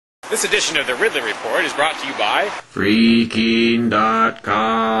This edition of the Ridley Report is brought to you by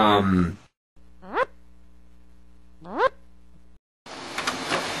Freaking.com.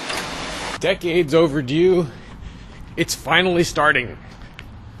 Decades overdue, it's finally starting.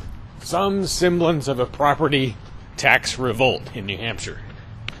 Some semblance of a property tax revolt in New Hampshire.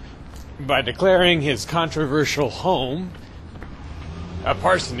 By declaring his controversial home a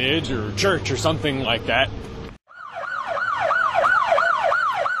parsonage or church or something like that,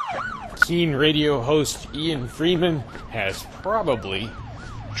 Keen radio host Ian Freeman has probably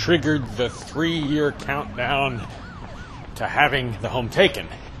triggered the 3-year countdown to having the home taken.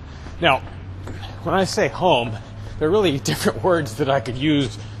 Now, when I say home, there are really different words that I could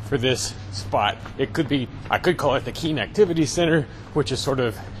use for this spot. It could be, I could call it the Keen Activity Center, which is sort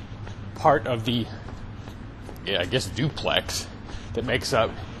of part of the, I guess, duplex that makes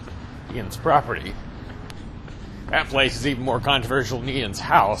up Ian's property. That place is even more controversial than Ian's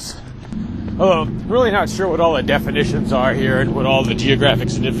house. Although, I'm really not sure what all the definitions are here and what all the geographic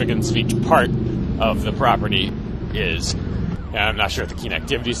significance of each part of the property is. And I'm not sure if the Keen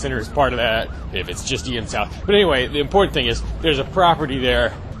Activity Center is part of that, if it's just Ian's house. But anyway, the important thing is there's a property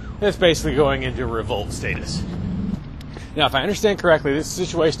there that's basically going into revolt status. Now, if I understand correctly, this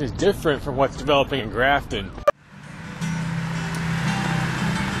situation is different from what's developing in Grafton,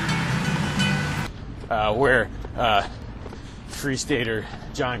 where Free Stater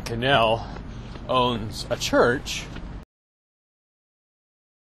John Cannell owns a church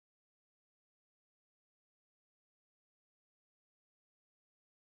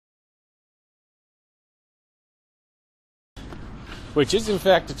which is in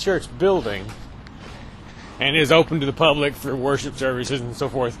fact a church building and is open to the public for worship services and so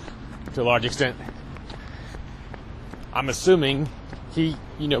forth to a large extent. I'm assuming he,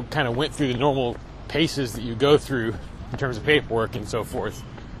 kind of went through the normal paces that you go through in terms of paperwork and so forth.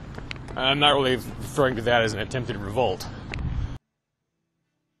 I'm not really referring to that as an attempted revolt.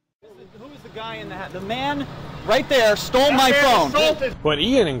 Who is the guy in the hat? The man right there stole my phone. What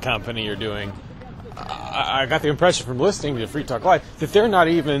Ian and company are doing, I got the impression from listening to Free Talk Live that they're not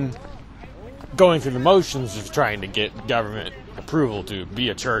even going through the motions of trying to get government approval to be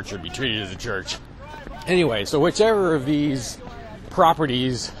a church or be treated as a church. Anyway, so whichever of these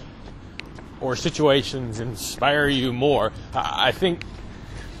properties or situations inspire you more, I think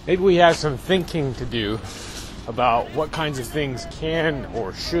maybe we have some thinking to do about what kinds of things can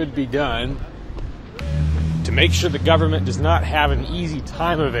or should be done to make sure the government does not have an easy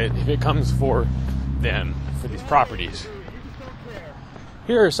time of it if it comes for them, for these properties.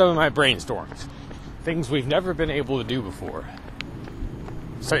 Here are some of my brainstorms. Things we've never been able to do before.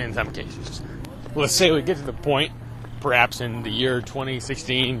 So in some cases. Let's say we get to the point, perhaps in the year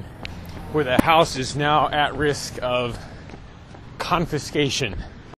 2016, where the house is now at risk of confiscation